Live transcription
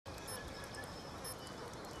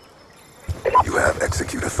You have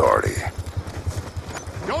execute authority.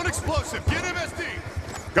 Going explosive. Get MSD.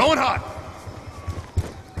 Going hot.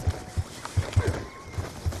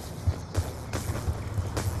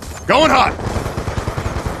 Going hot.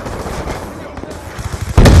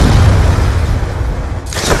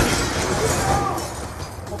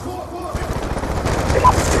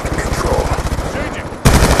 Taking control. Changing.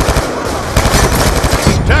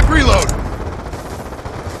 Attack reload.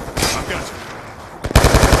 I've got you.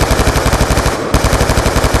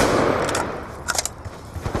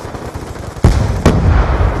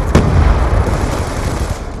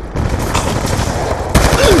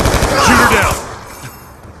 Shoot her down.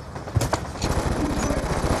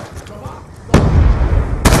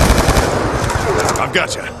 I've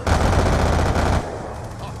got you.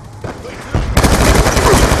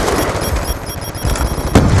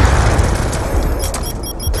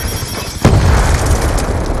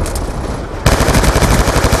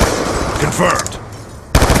 Confirmed.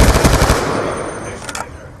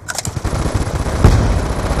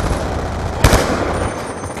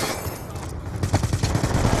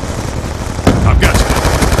 I've got you.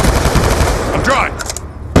 I'm dry.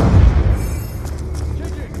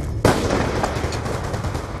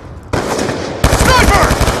 Sniper!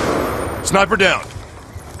 Sniper down.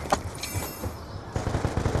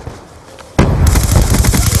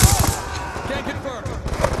 Can't confirm.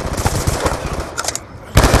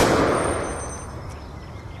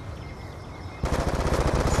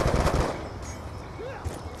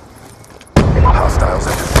 Hostiles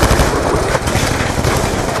have destroyed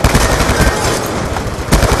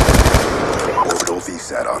orbital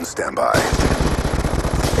VSAT on standby.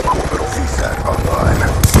 Orbital VSAT online.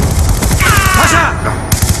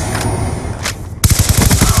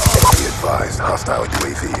 Be advised, hostile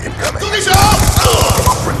UAV incoming.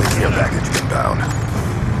 Friendly care package inbound.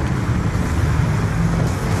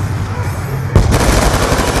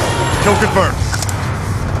 Kill confirmed.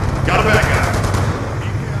 Got a back out.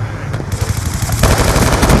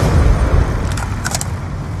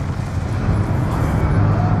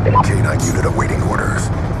 K9 unit awaiting orders.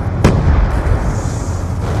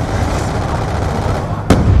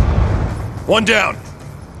 One down.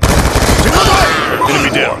 Enemy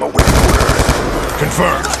down. Swarm awaiting orders.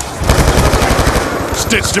 Confirmed.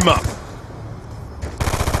 Stitched him up.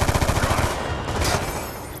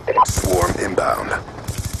 Swarm inbound.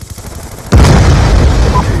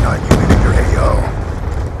 K9 unit in your AO.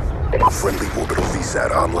 Friendly orbital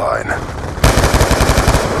VSAT online.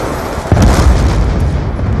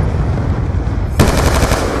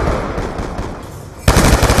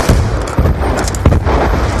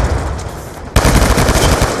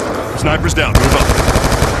 Sniper's down. Move up.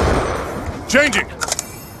 Changing.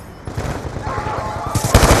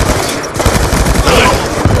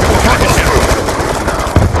 Package him.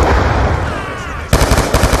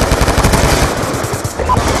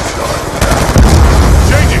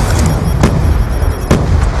 Changing.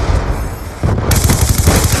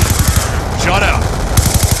 Shot out.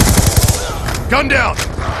 Gun down.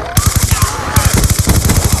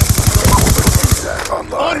 VSAT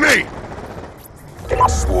online. On me.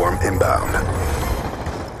 Swarm inbound.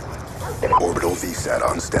 Orbital VSAT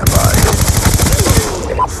on standby.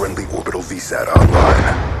 Friendly orbital VSAT online.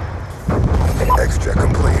 X-check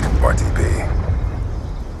complete. RTP.